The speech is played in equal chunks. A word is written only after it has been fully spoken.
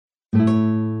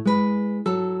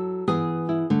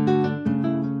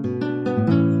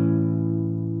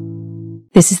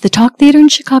This is the Talk Theater in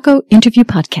Chicago interview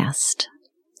podcast.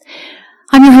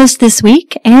 I'm your host this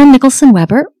week, Ann Nicholson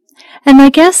Weber, and my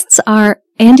guests are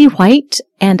Andy White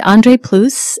and Andre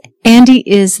Plus. Andy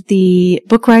is the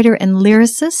book writer and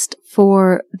lyricist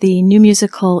for the new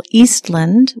musical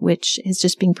Eastland, which is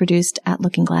just being produced at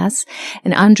Looking Glass.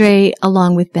 And Andre,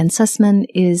 along with Ben Sussman,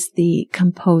 is the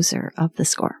composer of the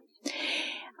score.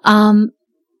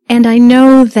 And I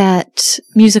know that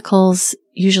musicals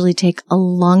usually take a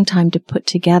long time to put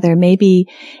together. Maybe,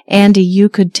 Andy, you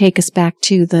could take us back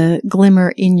to The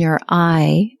Glimmer in Your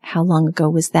Eye. How long ago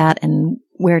was that, and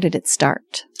where did it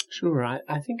start? Sure.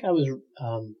 I think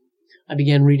I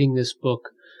began reading this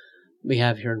book we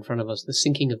have here in front of us, The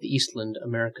Sinking of the Eastland,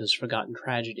 America's Forgotten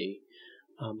Tragedy,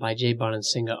 by J.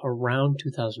 Bonansinga around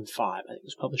 2005. I think it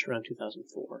was published around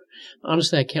 2004.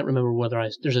 Honestly, I can't remember whether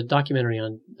there's a documentary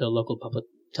on the local public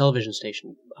television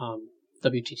station,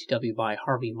 WTTW, by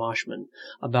Harvey Moshman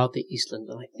about the Eastland,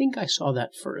 and I think I saw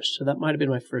that first. So that might have been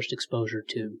my first exposure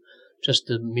to just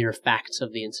the mere facts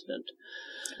of the incident.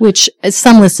 Which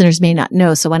some listeners may not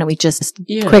know, so why don't we just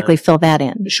quickly fill that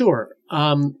in? Sure.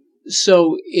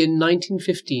 So in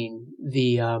 1915,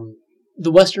 the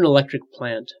Western Electric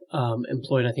plant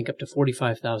employed, I think, up to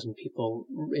 45,000 people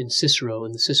in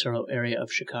the Cicero area of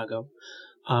Chicago.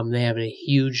 They have a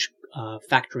huge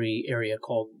factory area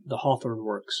called the Hawthorne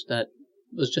Works that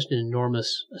was just an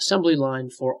enormous assembly line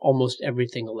for almost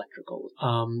everything electrical.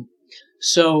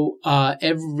 So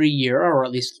every year, or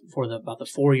at least for about the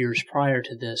 4 years prior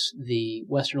to this, the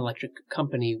Western Electric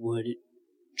Company would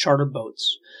charter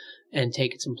boats and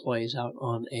take its employees out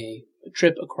on a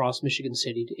trip across Michigan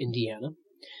City to Indiana.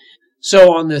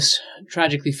 So on this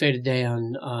tragically fated day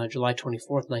on July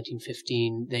 24th,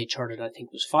 1915, they chartered, I think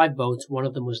it was 5 boats. One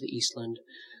of them was the Eastland.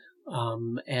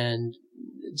 And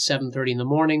at 7:30 in the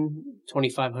morning,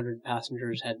 2,500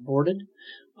 passengers had boarded.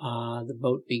 The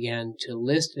boat began to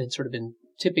list. It had sort of been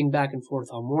tipping back and forth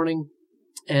all morning,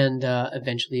 and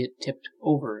eventually it tipped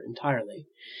over entirely,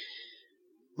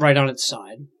 right on its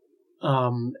side.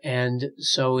 And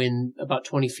so in about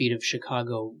 20 feet of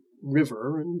Chicago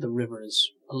River, and the river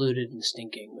is polluted and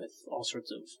stinking with all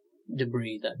sorts of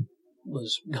debris that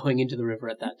was going into the river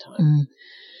at that time.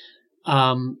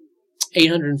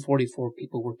 844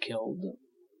 people were killed.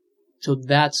 So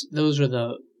those are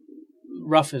the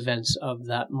rough events of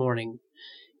that morning.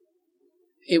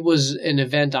 It was an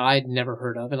event I'd never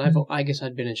heard of, and I guess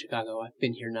I'd been in Chicago. I've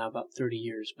been here now about 30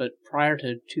 years, but prior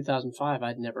to 2005,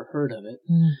 I'd never heard of it,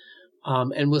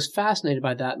 and was fascinated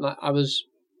by that. And I was,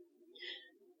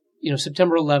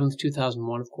 September 11th,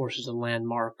 2001, of course, is a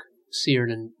landmark seared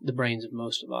in the brains of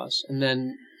most of us, and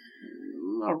then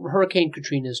Hurricane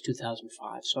Katrina is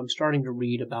 2005, so I'm starting to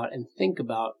read about and think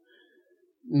about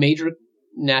major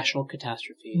national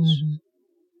catastrophes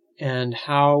and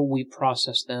how we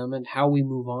process them and how we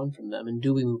move on from them, and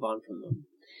do we move on from them.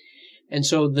 And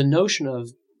so the notion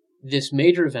of this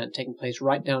major event taking place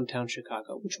right downtown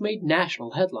Chicago, which made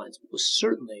national headlines, but was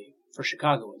certainly, for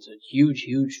Chicagoans, a huge,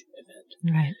 huge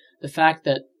event. Right. The fact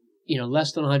that,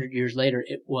 less than 100 years later,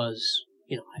 it was,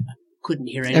 I couldn't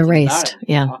hear anything erased. About it.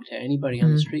 Yeah. Talk to anybody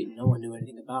on the street, and no one knew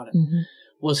anything about it.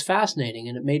 Was fascinating,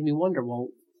 and it made me wonder, well,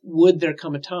 would there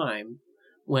come a time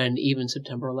when even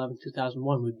September 11th,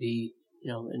 2001 would be,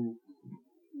 and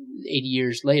 80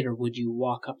 years later, would you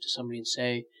walk up to somebody and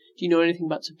say, do you know anything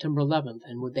about September 11th?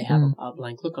 And would they have a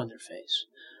blank look on their face?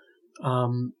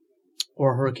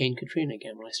 Or Hurricane Katrina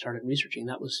again, when I started researching,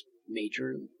 that was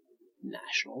major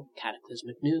national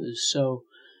cataclysmic news. So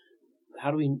how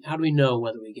do we know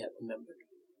whether we get remembered?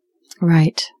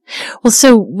 Right. Well,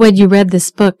 so when you read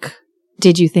this book,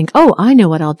 did you think, oh, I know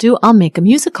what I'll do. I'll make a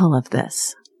musical of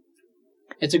this?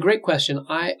 It's a great question.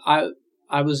 I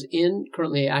was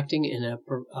currently acting in a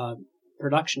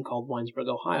production called Winesburg,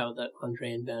 Ohio, that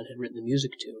Andre and Ben had written the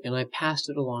music to, and I passed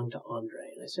it along to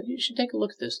Andre, and I said, you should take a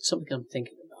look at this. It's something I'm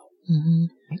thinking about.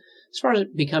 As far as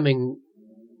it becoming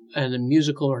a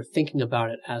musical or thinking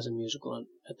about it as a musical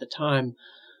at the time,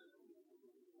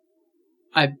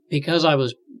 because I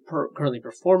was currently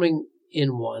performing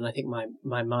in one, I think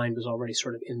my mind was already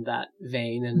sort of in that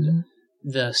vein, and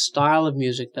the style of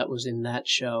music that was in that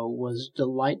show was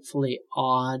delightfully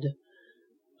odd,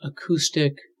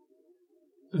 acoustic,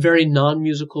 very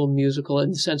non-musical musical in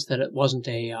the sense that it wasn't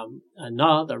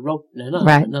another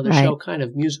show kind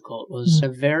of musical. It was a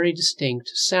very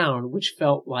distinct sound, which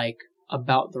felt like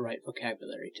about the right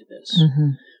vocabulary to this,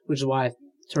 which is why I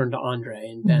turned to Andre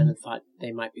and Ben and thought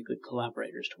they might be good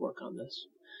collaborators to work on this,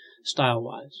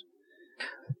 style-wise.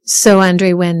 So,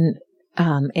 Andre, when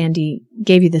Andy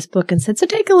gave you this book and said, so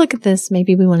take a look at this,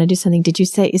 maybe we want to do something, did you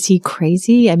say, is he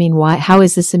crazy? I mean, why? How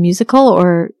is this a musical?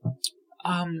 Or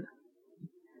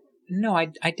No,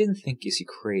 I didn't think Is He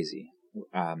Crazy.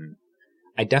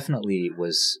 I definitely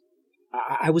was.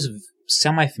 I was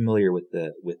semi-familiar with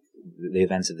the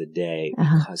events of the day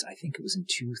because I think it was in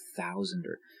 2000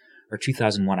 or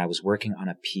 2001. I was working on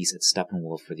a piece at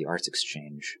Steppenwolf for the Arts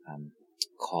Exchange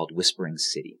called Whispering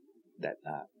City that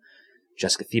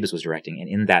Jessica Thebes was directing, and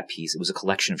in that piece, it was a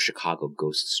collection of Chicago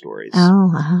ghost stories.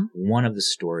 One of the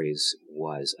stories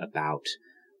was about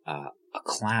a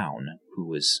clown who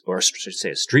was, or I should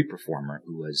say, a street performer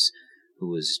who was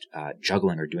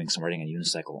juggling or doing some riding a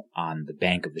unicycle on the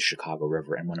bank of the Chicago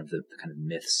River. And one of the kind of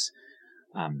myths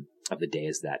of the day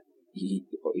is that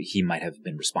he might have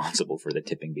been responsible for the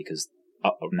tipping because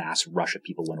a mass rush of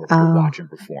people went over to watch him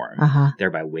perform,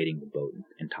 thereby weighting the boat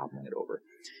and toppling it over.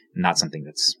 Not something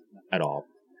that's at all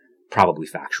probably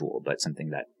factual, but something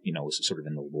that, was sort of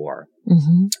in the lore.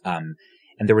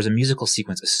 And there was a musical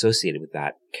sequence associated with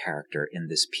that character in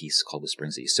this piece called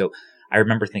Whispering City. So I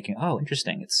remember thinking, oh,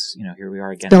 interesting. It's, here we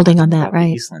are again. Building on that,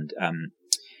 right. Eastland.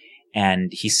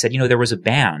 And he said, there was a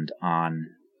band on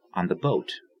the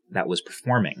boat that was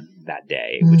performing that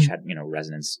day, which had,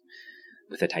 resonance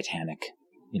with the Titanic,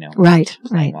 right.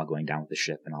 while going down with the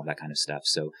ship and all that kind of stuff.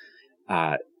 So,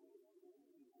 I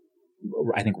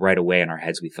think right away in our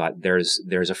heads, we thought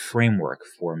there's a framework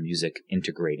for music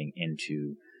integrating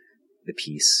into the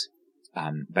piece,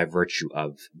 by virtue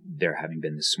of there having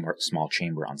been this small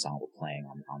chamber ensemble playing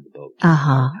on the boat.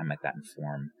 How might that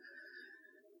inform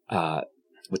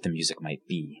what the music might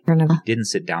be? We didn't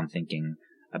sit down thinking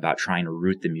about trying to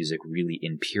root the music really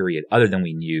in period, other than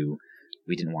we knew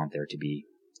we didn't want there to be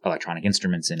electronic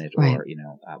instruments in it, or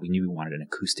we knew we wanted an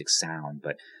acoustic sound.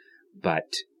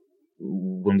 But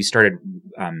when we started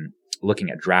looking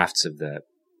at drafts of the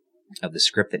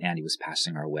script that Andy was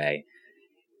passing our way,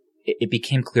 it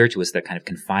became clear to us that kind of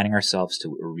confining ourselves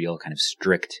to a real kind of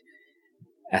strict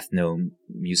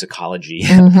ethnomusicology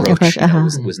approach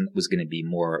was going to be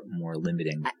more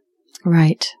limiting.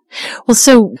 Right. Well,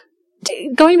 so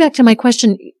going back to my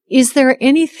question, is there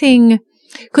anything,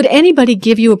 could anybody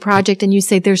give you a project and you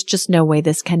say there's just no way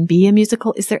this can be a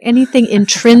musical? Is there anything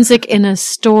intrinsic in a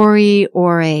story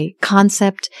or a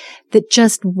concept that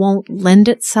just won't lend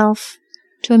itself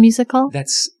to a musical?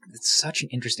 That's such an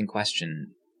interesting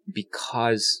question.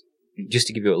 Because, just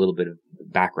to give you a little bit of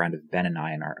background of Ben and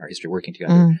I and our history working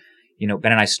together,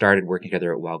 Ben and I started working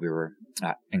together while we were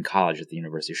in college at the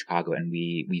University of Chicago, and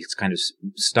we kind of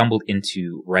stumbled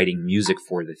into writing music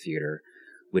for the theater,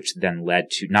 which then led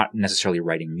to not necessarily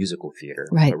writing musical theater,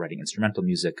 but writing instrumental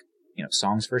music,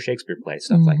 songs for a Shakespeare play,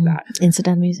 stuff like that.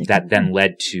 Incidental music. That then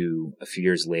led to, a few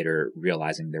years later,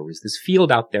 realizing there was this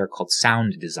field out there called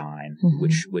sound design,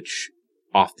 which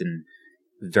often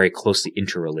very closely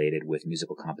interrelated with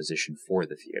musical composition for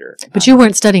the theater. But you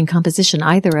weren't studying composition,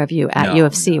 either of you, at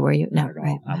UFC, were you? No,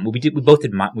 right. Well, we both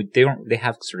did. They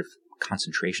have sort of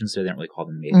concentrations there. They don't really call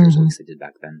them majors, at least they did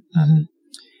back then.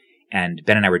 And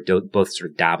Ben and I were both sort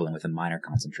of dabbling with a minor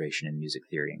concentration in music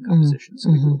theory and composition.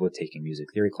 So we were both taking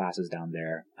music theory classes down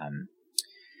there.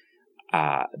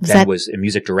 Ben was a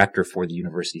music director for the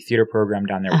university theater program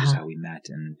down there, which is how we met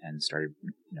and started,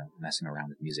 messing around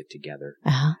with music together.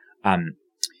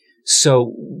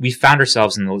 So we found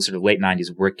ourselves in the sort of late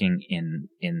 90s working in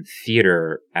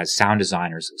theater as sound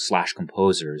designers /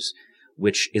 composers,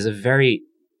 which is a very,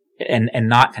 and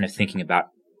not kind of thinking about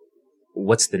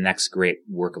what's the next great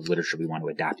work of literature we want to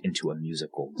adapt into a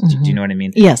musical. Do you know what I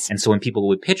mean? Yes. And so when people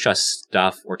would pitch us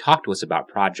stuff or talk to us about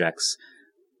projects,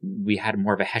 we had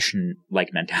more of a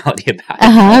Hessian-like mentality about it.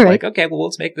 Right. Like, okay, well,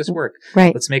 let's make this work.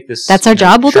 Right. Let's make this. That's our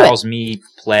job. We'll Charles do it. Mee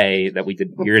play that we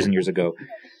did years and years ago.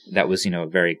 That was, a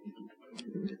very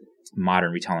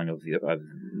modern retelling of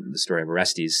the story of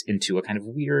Orestes into a kind of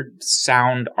weird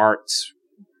sound arts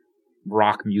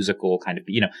rock musical kind of,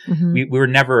 we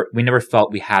never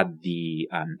felt we had the,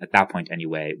 at that point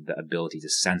anyway, the ability to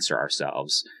censor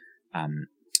ourselves,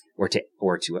 or to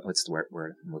what's the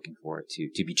word I'm looking for,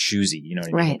 to be choosy, what I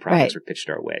mean? When projects were pitched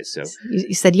our way. So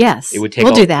you said yes. It would take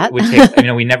we'll do that. It would take,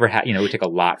 we never had, it would take a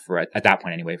lot for, at that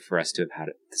point anyway, for us to have had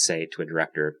to say to a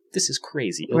director, this is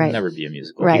crazy. It'll never be a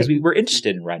musical. Because we were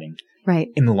interested in writing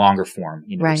in the longer form,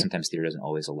 sometimes theater doesn't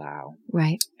always allow.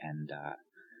 Right. And,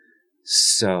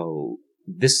 so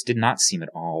this did not seem at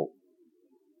all,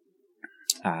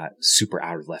 super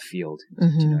out of left field. Do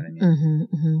you know what I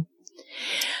mean?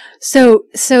 So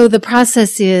the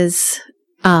process is,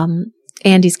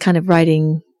 Andy's kind of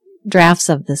writing drafts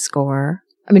of the score.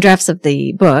 Drafts of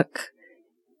the book.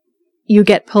 You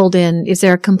get pulled in. Is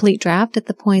there a complete draft at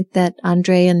the point that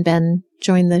Andre and Ben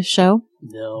join the show?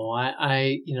 No,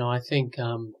 I think,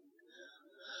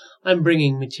 I'm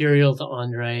bringing material to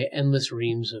Andre, endless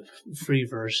reams of free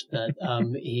verse that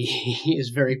he is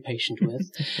very patient with.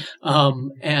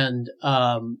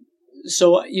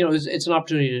 So, it's an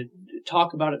opportunity to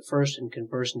talk about it first and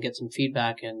converse and get some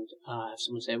feedback and have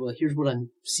someone say, well, here's what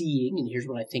I'm seeing and here's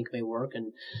what I think may work.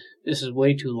 And this is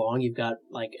way too long. You've got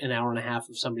like an hour and a half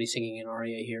of somebody singing an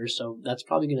aria here. So that's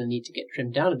probably going to need to get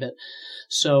trimmed down a bit.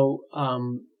 So,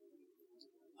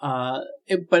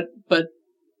 but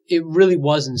it really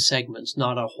was in segments,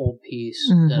 not a whole piece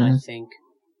that I think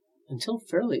until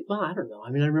fairly, well, I don't know. I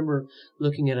mean, I remember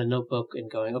looking at a notebook and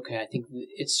going, okay, I think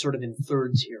it's sort of in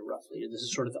thirds here roughly. This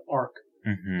is sort of the arc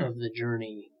of the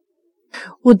journey.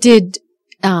 Well,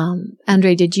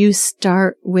 Andre, did you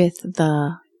start with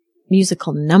the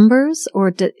musical numbers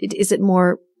or is it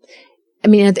more, I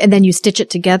mean, and then you stitch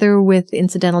it together with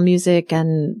incidental music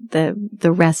and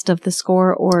the rest of the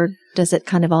score, or does it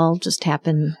kind of all just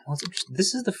happen? Well,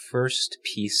 this is the first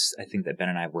piece I think that Ben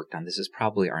and I have worked on. This is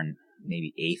probably our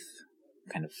maybe eighth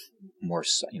kind of more,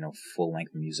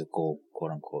 full-length musical,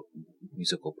 quote-unquote,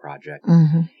 musical project.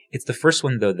 Mm-hmm. It's the first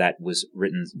one, though, that was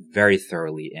written very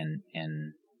thoroughly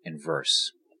in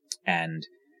verse. And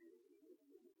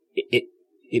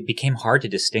it became hard to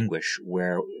distinguish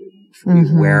where a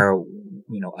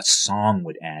song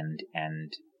would end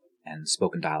and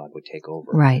spoken dialogue would take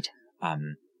over. Right.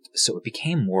 So it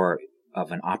became more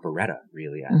of an operetta,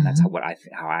 really, and that's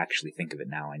how I actually think of it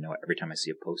now. I know every time I see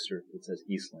a poster that says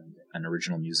Eastland, an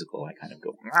original musical, I kind of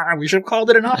go, we should have called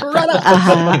it an operetta.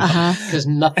 Because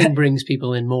nothing brings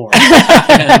people in more.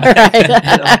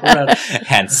 Right.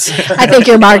 Hence. I think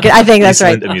your market, I think that's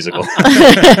Eastland, right. a musical.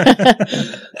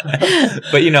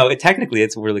 But, technically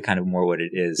it's really kind of more what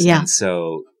it is. Yeah. And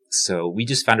so we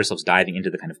just found ourselves diving into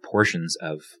the kind of portions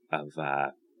of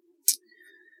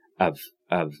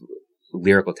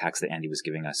lyrical text that Andy was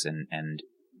giving us and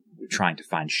trying to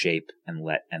find shape and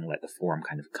let the form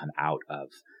kind of come out of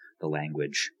the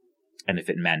language. And if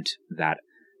it meant that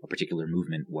a particular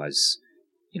movement was,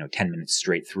 10 minutes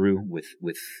straight through with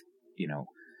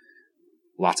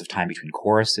lots of time between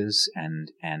choruses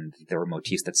and there were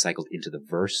motifs that cycled into the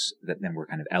verse that then were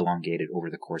kind of elongated over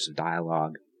the course of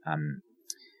dialogue,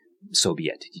 so be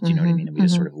it. Do you know what I mean? And we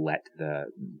just sort of let the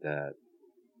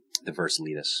verse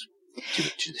lead us to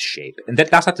the shape. And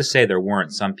that's not to say there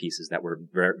weren't some pieces that were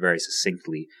very, very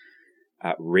succinctly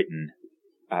written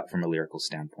from a lyrical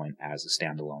standpoint as a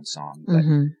standalone song.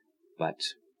 But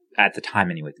at the time,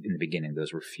 anyway, in the beginning,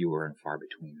 those were fewer and far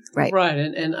between. Right. Right.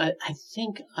 And I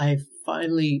think I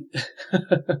finally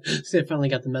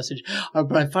got the message,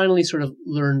 but I finally sort of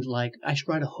learned, like, I should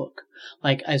write a hook.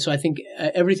 So I think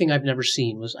everything I've never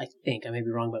seen was, I may be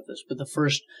wrong about this, but the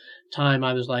first time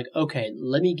I was like, okay,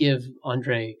 let me give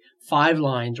Andre 5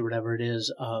 lines or whatever it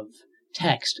is of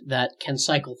text that can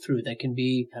cycle through, that can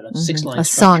be kind of 6-line a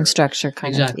song structure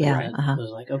kind exactly, of. Yeah. Right. I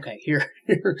was like, okay,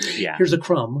 here's a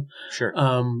crumb. Sure.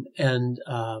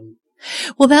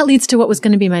 Well, that leads to what was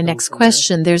going to be my next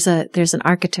question. There's an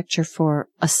architecture for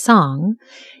a song,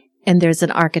 and there's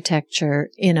an architecture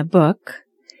in a book.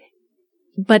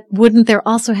 But wouldn't there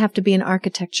also have to be an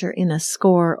architecture in a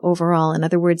score overall? In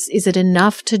other words, is it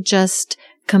enough to just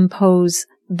compose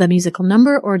the musical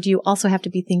number, or do you also have to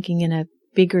be thinking in a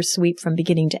bigger sweep from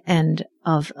beginning to end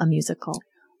of a musical?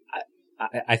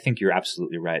 I think you're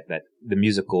absolutely right that the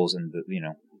musicals and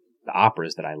the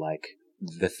operas that I like,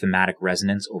 the thematic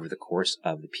resonance over the course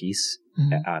of the piece,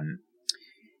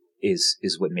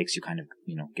 is what makes you kind of,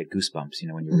 get goosebumps,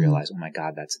 when you realize, oh my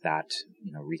God, that's that,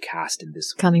 recast in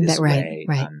this way.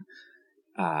 Right.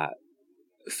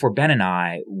 For Ben and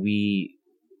I, we,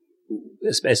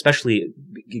 especially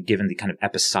given the kind of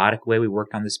episodic way we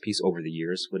worked on this piece over the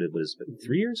years, what it was,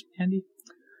 3 years, Andy?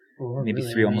 Maybe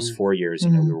really, 3, almost 4 years.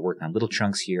 We were working on little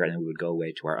chunks here, and then we would go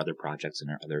away to our other projects and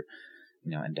our other,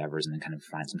 endeavors, and then kind of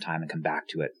find some time and come back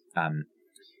to it. I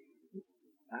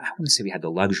wouldn't say we had the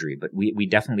luxury, but we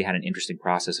definitely had an interesting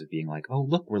process of being like, oh,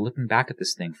 look, we're looking back at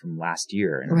this thing from last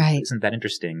year, and isn't that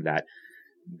interesting that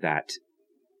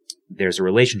there's a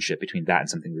relationship between that and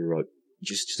something we wrote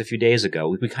just a few days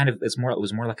ago. We kind of, it was more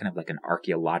like kind of like an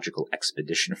archaeological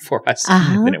expedition for us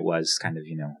than it was kind of,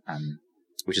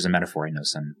 which is a metaphor I know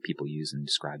some people use in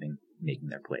describing making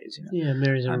their plays, Yeah,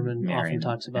 Mary Zimmerman often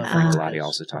talks about that. Frank Galati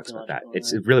also talks about that.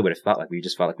 It's really what it felt like. We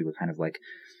just felt like we were kind of like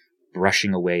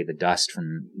brushing away the dust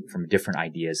from different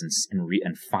ideas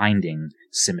and finding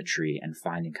symmetry and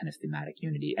finding kind of thematic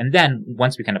unity. And then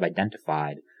once we kind of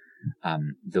identified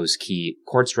those key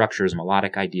chord structures,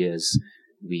 melodic ideas,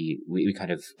 we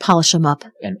kind of polish them up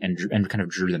and kind of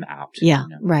drew them out. Yeah,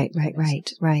 right.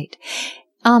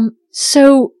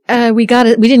 So we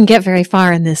didn't get very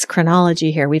far in this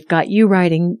chronology here. We've got you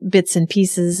writing bits and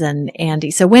pieces and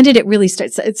Andy. So when did it really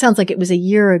start? It sounds like it was a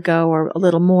year ago or a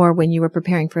little more when you were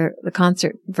preparing for the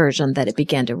concert version that it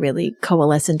began to really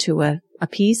coalesce into a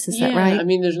piece. Is that right? I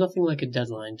mean, there's nothing like a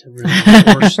deadline to really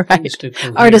force things to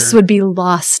cohere. Artists would be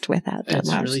lost without deadlines.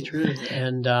 That's really true.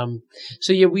 And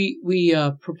we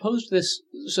proposed this.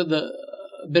 So a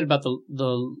bit about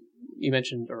the you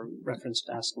mentioned or referenced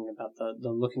asking about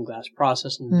the Looking Glass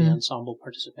process and the ensemble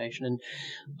participation.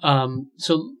 And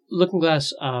so Looking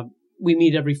Glass, we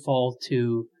meet every fall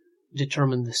to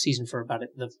determine the season for about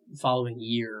the following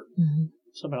year. Mm-hmm.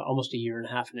 So about almost a year and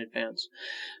a half in advance.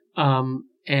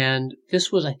 And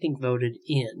this was, I think, voted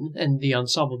in. And the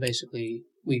ensemble basically,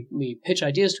 we pitch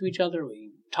ideas to each other, we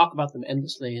talk about them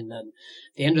endlessly, and then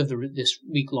at the end of this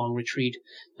week-long retreat,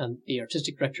 the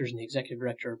artistic directors and the executive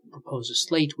director propose a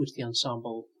slate which the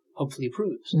ensemble hopefully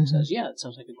approves and says, yeah, it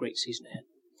sounds like a great season ahead.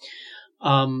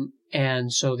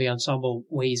 And so the ensemble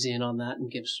weighs in on that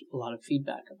and gives a lot of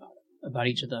feedback about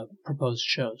each of the proposed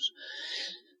shows.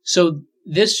 So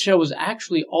this show was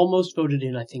actually almost voted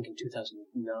in, I think, in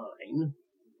 2009.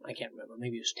 I can't remember.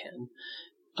 Maybe it was 10.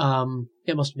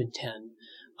 It must have been 10.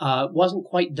 Wasn't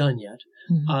quite done yet,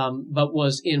 but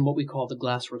was in what we call the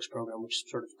Glassworks program, which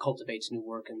sort of cultivates new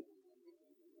work and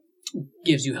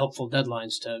gives you helpful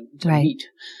deadlines to meet.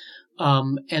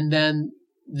 And then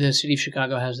the city of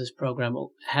Chicago had this program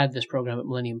at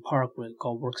Millennium Park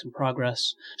called Works in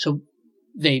Progress. So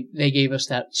they gave us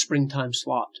that springtime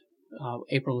slot,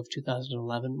 April of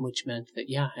 2011, which meant that,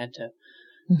 I had to,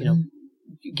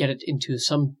 get it into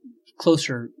some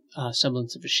closer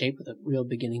semblance of a shape with a real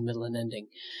beginning, middle, and ending.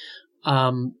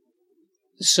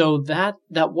 So that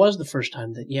was the first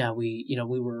time that, you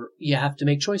have to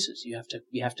make choices. You have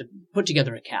to put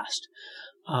together a cast.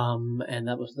 And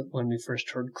that was when we first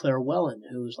heard Claire Wellen,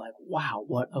 who was like, wow,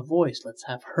 what a voice. Let's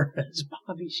have her as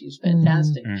Bobby. She's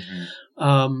fantastic.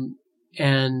 Mm-hmm.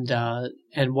 And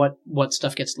what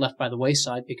stuff gets left by the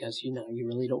wayside because, you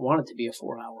really don't want it to be a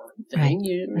 4-hour thing.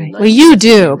 Right. Well, you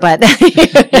do, but.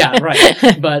 Yeah,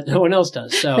 right. But no one else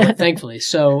does. So thankfully.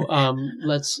 So,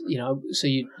 so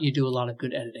you do a lot of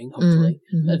good editing, hopefully,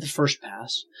 at the first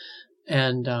pass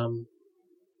and got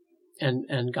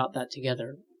that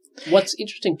together. What's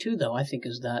interesting too, though, I think,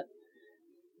 is that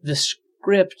the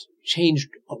script changed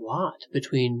a lot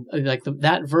between,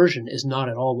 that version is not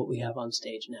at all what we have on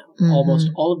stage now. Mm-hmm.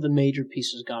 Almost all of the major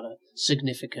pieces got a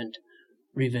significant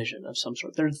revision of some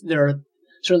sort. There are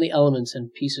certainly elements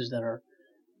and pieces that are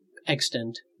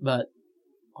extant, but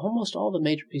almost all the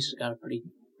major pieces got a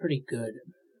pretty good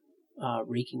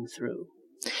raking through.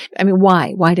 I mean,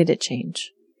 why? Why did it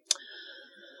change?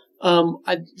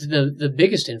 The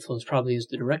biggest influence probably is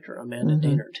the director, Amanda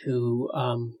Daynard, who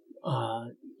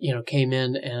came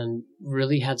in and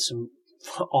really had some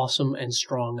awesome and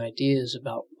strong ideas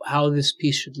about how this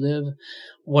piece should live,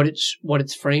 what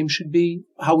its frame should be,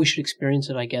 how we should experience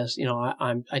it. I guess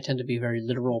I tend to be a very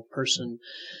literal person,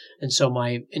 and so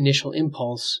my initial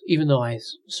impulse, even though I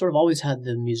sort of always had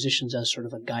the musicians as sort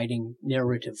of a guiding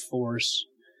narrative force,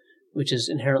 which is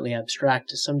inherently abstract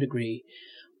to some degree,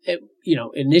 it,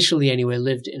 initially anyway,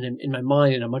 lived in my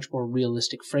mind in a much more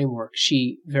realistic framework.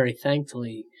 She very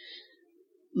thankfully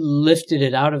lifted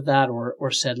it out of that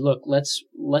or said, look, let's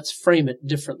frame it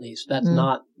differently. So that's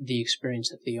not the experience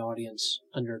that the audience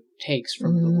undertakes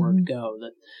from the word go.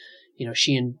 That,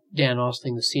 she and Dan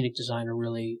Osling, the scenic designer,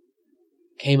 really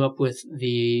came up with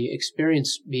the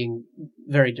experience being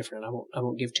very different. I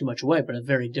won't give too much away, but a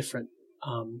very different,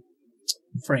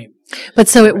 frame. But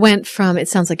so it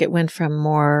sounds like it went from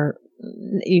more,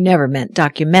 you never meant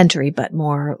documentary, but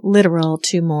more literal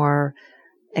to more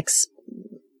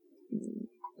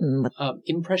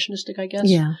impressionistic, I guess.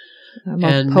 Yeah.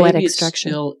 And poetic maybe it structure.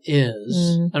 Still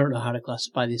is. I don't know how to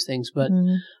classify these things, but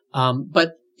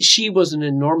she was an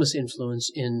enormous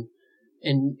influence in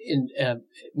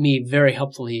me very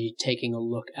helpfully taking a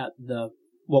look at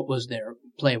what was there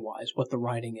play-wise, what the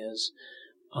writing is.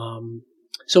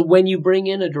 So when you bring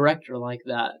in a director like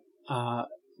that,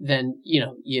 then,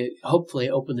 you hopefully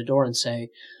open the door and say,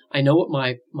 I know what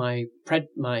my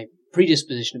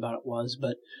predisposition about it was,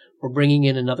 but we're bringing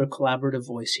in another collaborative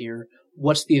voice here.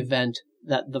 What's the event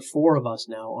that the four of us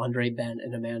now, Andre, Ben,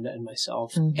 and Amanda, and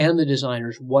myself, and the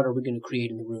designers, what are we going to create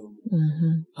in the room?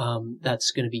 That's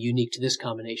going to be unique to this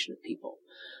combination of people.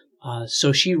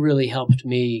 So she really helped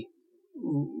me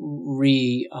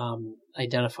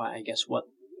identify, I guess,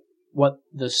 what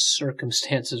the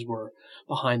circumstances were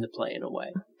behind the play in a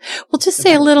way. Well, just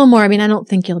say a little more. I mean, I don't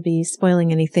think you'll be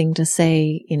spoiling anything to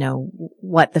say,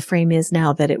 what the frame is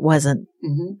now that it wasn't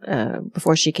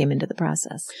before she came into the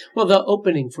process. Well, the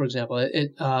opening, for example,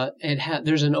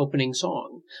 there's an opening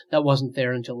song that wasn't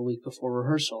there until a week before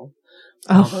rehearsal.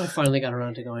 I finally got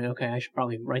around to going, okay, I should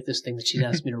probably write this thing that she's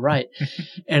asked me to write.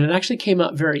 And it actually came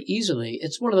out very easily.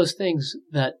 It's one of those things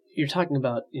that you're talking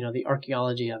about, the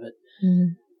archaeology of it,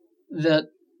 that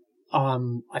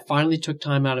I finally took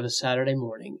time out of a Saturday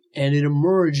morning, and it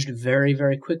emerged very,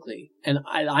 very quickly. And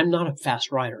I'm not a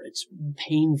fast writer. It's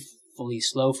painfully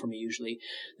slow for me usually.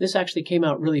 This actually came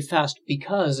out really fast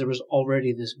because there was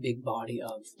already this big body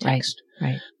of text.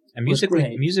 Right. And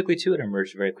musically too, it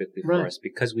emerged very quickly for us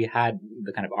because we had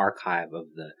the kind of archive of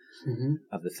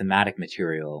the thematic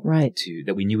material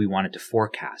that we knew we wanted to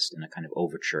forecast in a kind of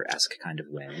overture-esque kind of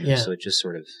way. Yeah. So it just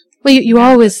sort of. Well,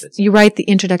 you write the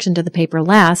introduction to the paper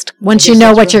last once you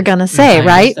know what you're going to say,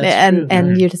 right?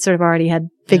 And you sort of already had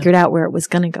figured out where it was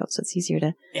going to go, so it's easier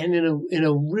to. And in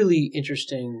a really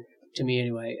interesting, to me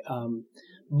anyway,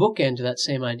 bookend to that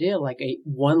same idea, like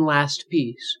one last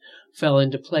piece fell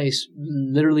into place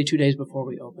literally 2 days before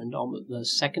we opened, almost the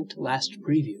second to last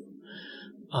preview.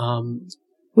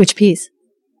 Which piece?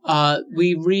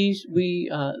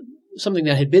 Something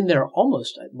that had been there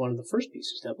almost one of the first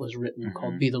pieces that was written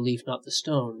called "Be the Leaf, Not the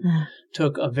Stone"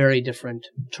 took a very different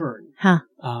turn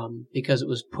because it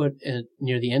was put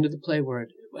near the end of the play where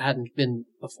it hadn't been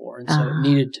before, and so it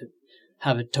needed to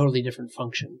have a totally different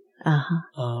function.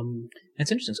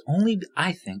 It's interesting.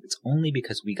 I think it's only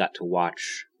because we got to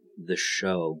watch the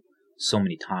show so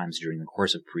many times during the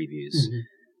course of previews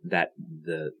that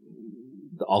the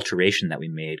alteration that we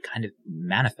made kind of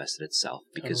manifested itself,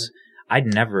 because I'd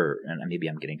never, and maybe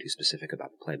I'm getting too specific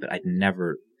about the play, but I'd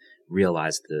never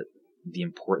realized the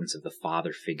importance of the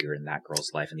father figure in that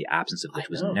girl's life, and the absence of which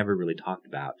was never really talked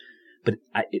about. But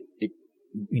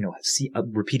a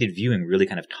repeated viewing really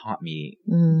kind of taught me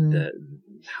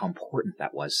how important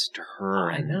that was to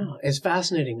her. I know. It's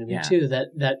fascinating to me too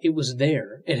that it was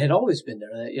there. It had always been there.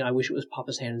 That, I wish it was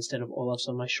Papa's hand instead of Olaf's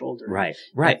on my shoulder. Right.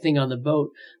 That thing on the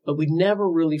boat, but we'd never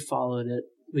really followed it.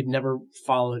 We'd never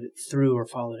followed it through or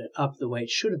followed it up the way it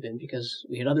should have been because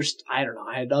we had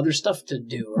I had other stuff to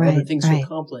do or other things to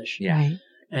accomplish. Yeah. Right.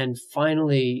 And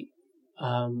finally,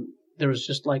 there was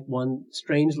just like one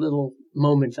strange little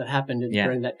moment that happened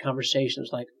during that conversation. It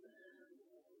was like,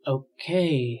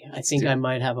 okay, I think I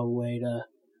might have a way to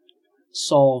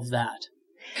solve that.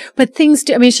 But things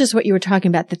do, it's just what you were talking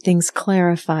about, that things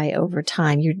clarify over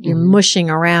time. You're mushing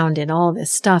around in all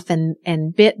this stuff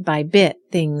and bit by bit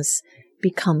things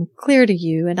become clear to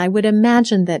you. And I would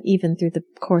imagine that even through the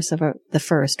course of the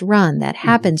first run that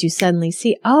happens, you suddenly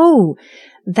see,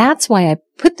 that's why I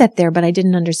put that there, but I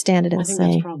didn't understand it. I think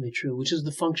that's probably true, which is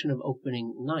the function of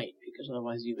opening night, because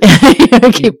otherwise you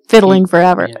would keep fiddling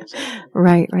forever. Yeah, exactly.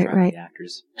 Right. The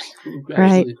actors.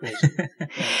 Right.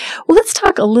 Well, let's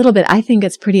talk a little bit. I think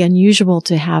it's pretty unusual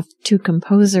to have two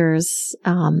composers.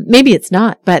 Maybe it's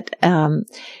not, but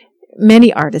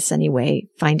many artists anyway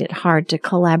find it hard to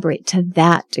collaborate to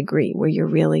that degree where you're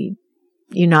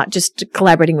not just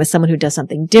collaborating with someone who does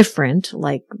something different,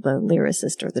 like the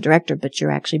lyricist or the director, but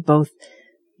you're actually both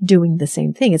doing the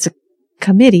same thing. It's a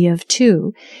committee of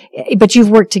two, but you've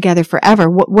worked together forever.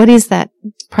 What is that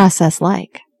process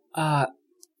like?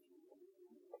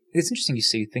 It's interesting you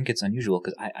say you think it's unusual,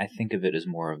 because I think of it as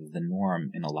more of the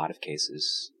norm in a lot of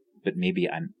cases. But maybe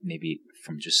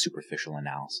from just superficial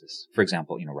analysis. For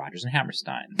example, Rodgers and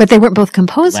Hammerstein. But they weren't both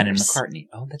composers. Lennon and McCartney.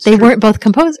 Oh, that's true. They weren't both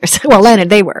composers. Well, Leonard,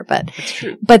 they were, but. That's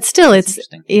true. But still,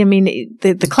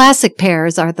 the classic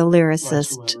pairs are the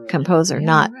lyricist composer,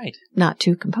 not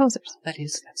two composers. I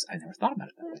never thought about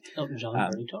it that way. Elton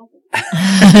John, Bernie Taupin.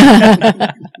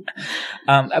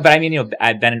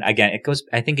 But Ben, again,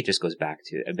 I think it just goes back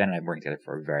to, Ben and I have worked together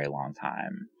for a very long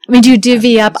time. Do you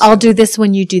divvy up, I'll do this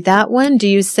one, you do that one? Do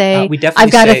you say,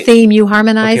 I've got a theme, you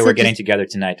harmonize it? Okay, we're getting together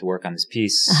tonight to work on this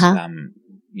piece. Why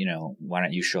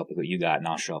don't you show up with what you got and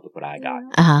I'll show up with what I got?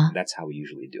 That's how we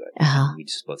usually do it. We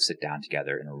just both sit down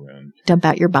together in a room. Dump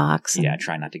out your box. Yeah,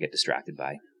 try not to get distracted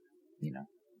by,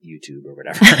 YouTube or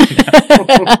whatever,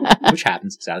 which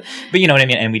happens. But you know what I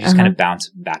mean? And we just kind of bounce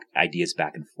back ideas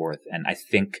back and forth. And I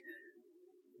think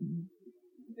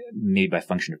maybe by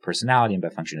function of personality and by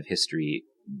function of history,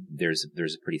 there's a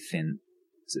pretty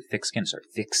thick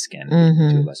skin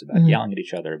two of us about yelling at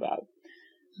each other about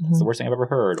it's the worst thing I've ever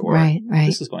heard, or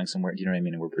this is going somewhere. Do you know what I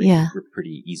mean? And we're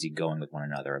pretty easygoing with one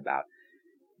another about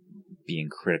being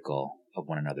critical of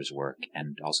one another's work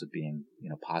and also being,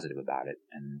 positive about it.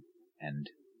 And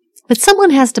But someone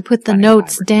has to put the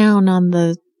notes down on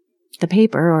the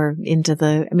paper or into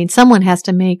someone has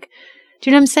to make, do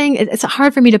you know what I'm saying? It's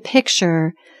hard for me to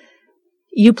picture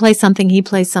you play something, he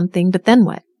plays something, but then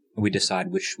what? We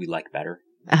decide which we like better,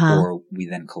 or we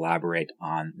then collaborate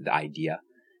on the idea,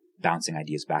 bouncing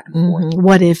ideas back and forth.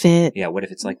 What if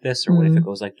it's like this, or what if it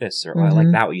goes like this, or I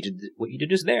like that, what you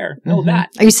did is there. No, that.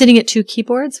 Are you sitting at two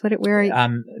keyboards? Where are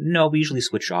you? No, we usually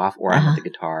switch off, or I'm at the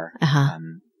guitar.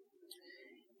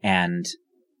 And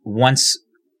once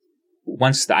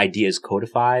the idea is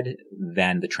codified,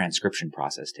 then the transcription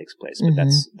process takes place. But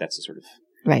that's a sort of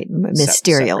right,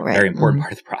 ministerial, right? Very important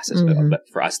part of the process, but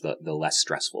for us, the less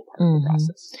stressful part of the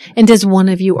process. And does one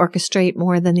of you orchestrate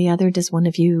more than the other? Does one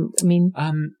of you? We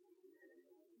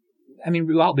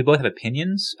both have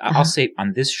opinions. I'll say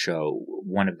on this show,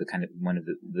 one of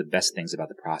the best things about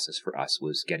the process for us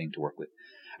was getting to work with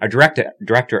our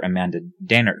director Amanda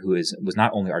Dahnert, who was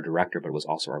not only our director, but was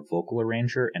also our vocal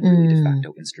arranger and really de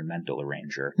facto instrumental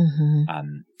arranger,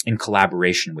 in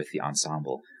collaboration with the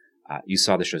ensemble. You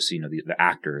saw the show, so the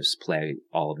actors play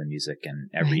all of the music, and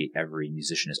every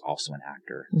musician is also an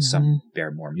actor. Some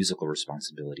bear more musical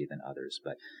responsibility than others,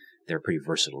 but they're a pretty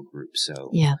versatile group.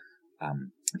 So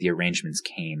the arrangements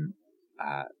came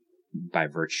by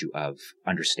virtue of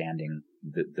understanding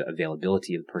the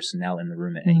availability of personnel in the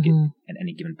room at any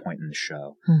given point in the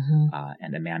show.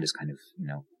 And Amanda's kind of,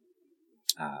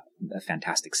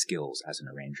 fantastic skills as an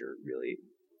arranger really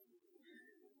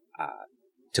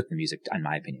took the music, in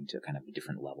my opinion, to kind of a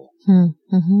different level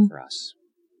for us.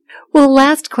 Well,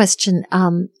 last question.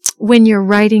 When you're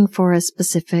writing for a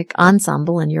specific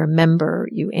ensemble and you're a member,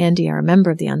 you, Andy, are a member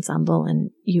of the ensemble,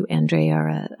 and you, Andre, are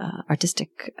a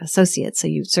artistic associate, so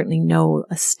you certainly know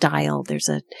a style. There's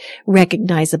a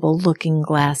recognizable looking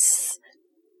glass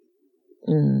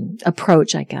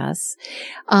approach, I guess.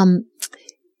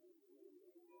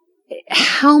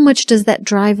 How much does that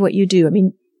drive what you do?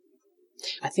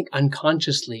 I think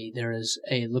unconsciously there is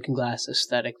a looking glass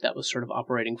aesthetic that was sort of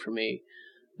operating for me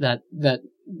that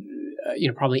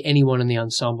probably anyone in the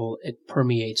ensemble, it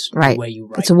permeates the way you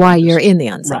write. That's why you're in the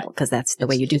ensemble, because that's the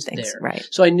way you do things. There. Right.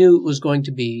 So I knew it was going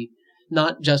to be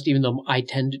not just, even though I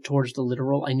tend towards the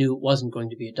literal, I knew it wasn't going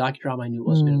to be a docudrama. I knew it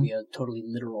wasn't going to be a totally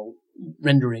literal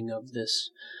rendering of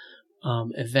this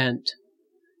event.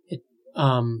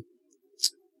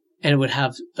 And it would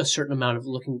have a certain amount of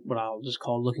what I'll just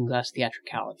call looking glass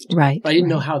theatricality. Right. But I didn't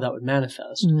know how that would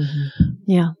manifest.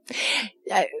 Yeah.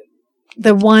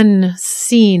 The one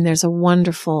scene, there's a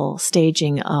wonderful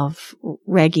staging of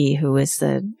Reggie, who is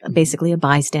basically a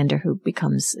bystander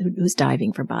who's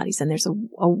diving for bodies. And there's a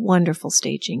wonderful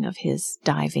staging of his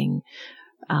diving,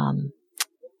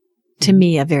 to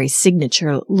me, a very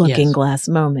signature looking glass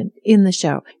moment in the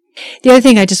show. The other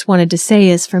thing I just wanted to say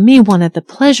is, for me, one of the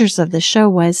pleasures of the show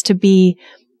was to be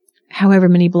however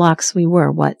many blocks we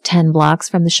were, 10 blocks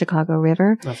from the Chicago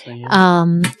River. Roughly, yeah.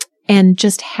 And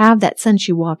just have that sense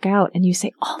you walk out and you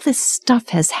say, all this stuff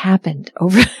has happened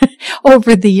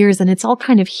over the years, and it's all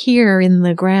kind of here in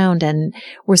the ground, and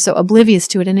we're so oblivious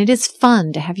to it. And it is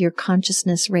fun to have your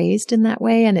consciousness raised in that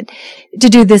way. And to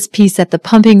do this piece at the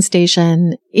pumping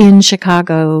station in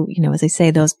Chicago, as I say,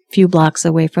 those few blocks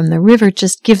away from the river,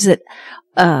 just gives it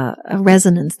a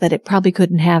resonance that it probably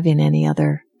couldn't have in any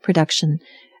other production.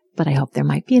 But I hope there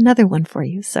might be another one for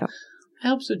you. So I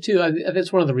hope so too.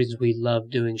 That's one of the reasons we love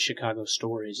doing Chicago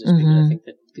stories, is because I think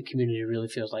that the community really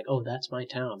feels like, oh, that's my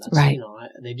town. That's, right.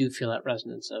 They do feel that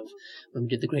resonance of when we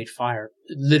did the Great Fire.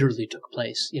 It literally took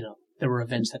place. There were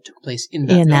events that took place in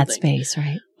that building. That space,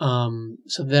 right?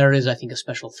 So there is, I think, a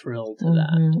special thrill to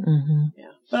that.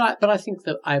 Yeah. But I think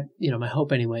that my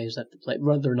hope anyway is that the play,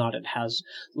 whether or not it has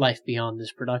life beyond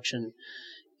this production,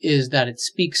 is that it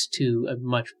speaks to a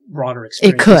much broader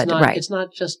experience. It could, right. It's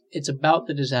not just, it's about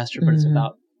the disaster, but it's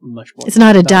about much more. It's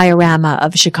not a diorama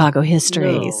of Chicago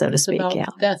history, so to speak. It's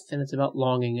about death, and it's about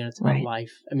longing, and it's about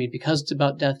life. Because it's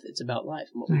about death, it's about life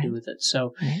and what we do with it.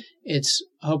 So it's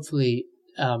hopefully,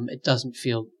 it doesn't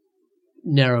feel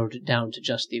narrowed down to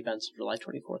just the events of July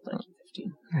 24th,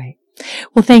 1915. Right.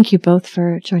 Well, thank you both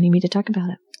for joining me to talk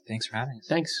about it. Thanks for having us.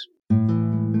 Thanks.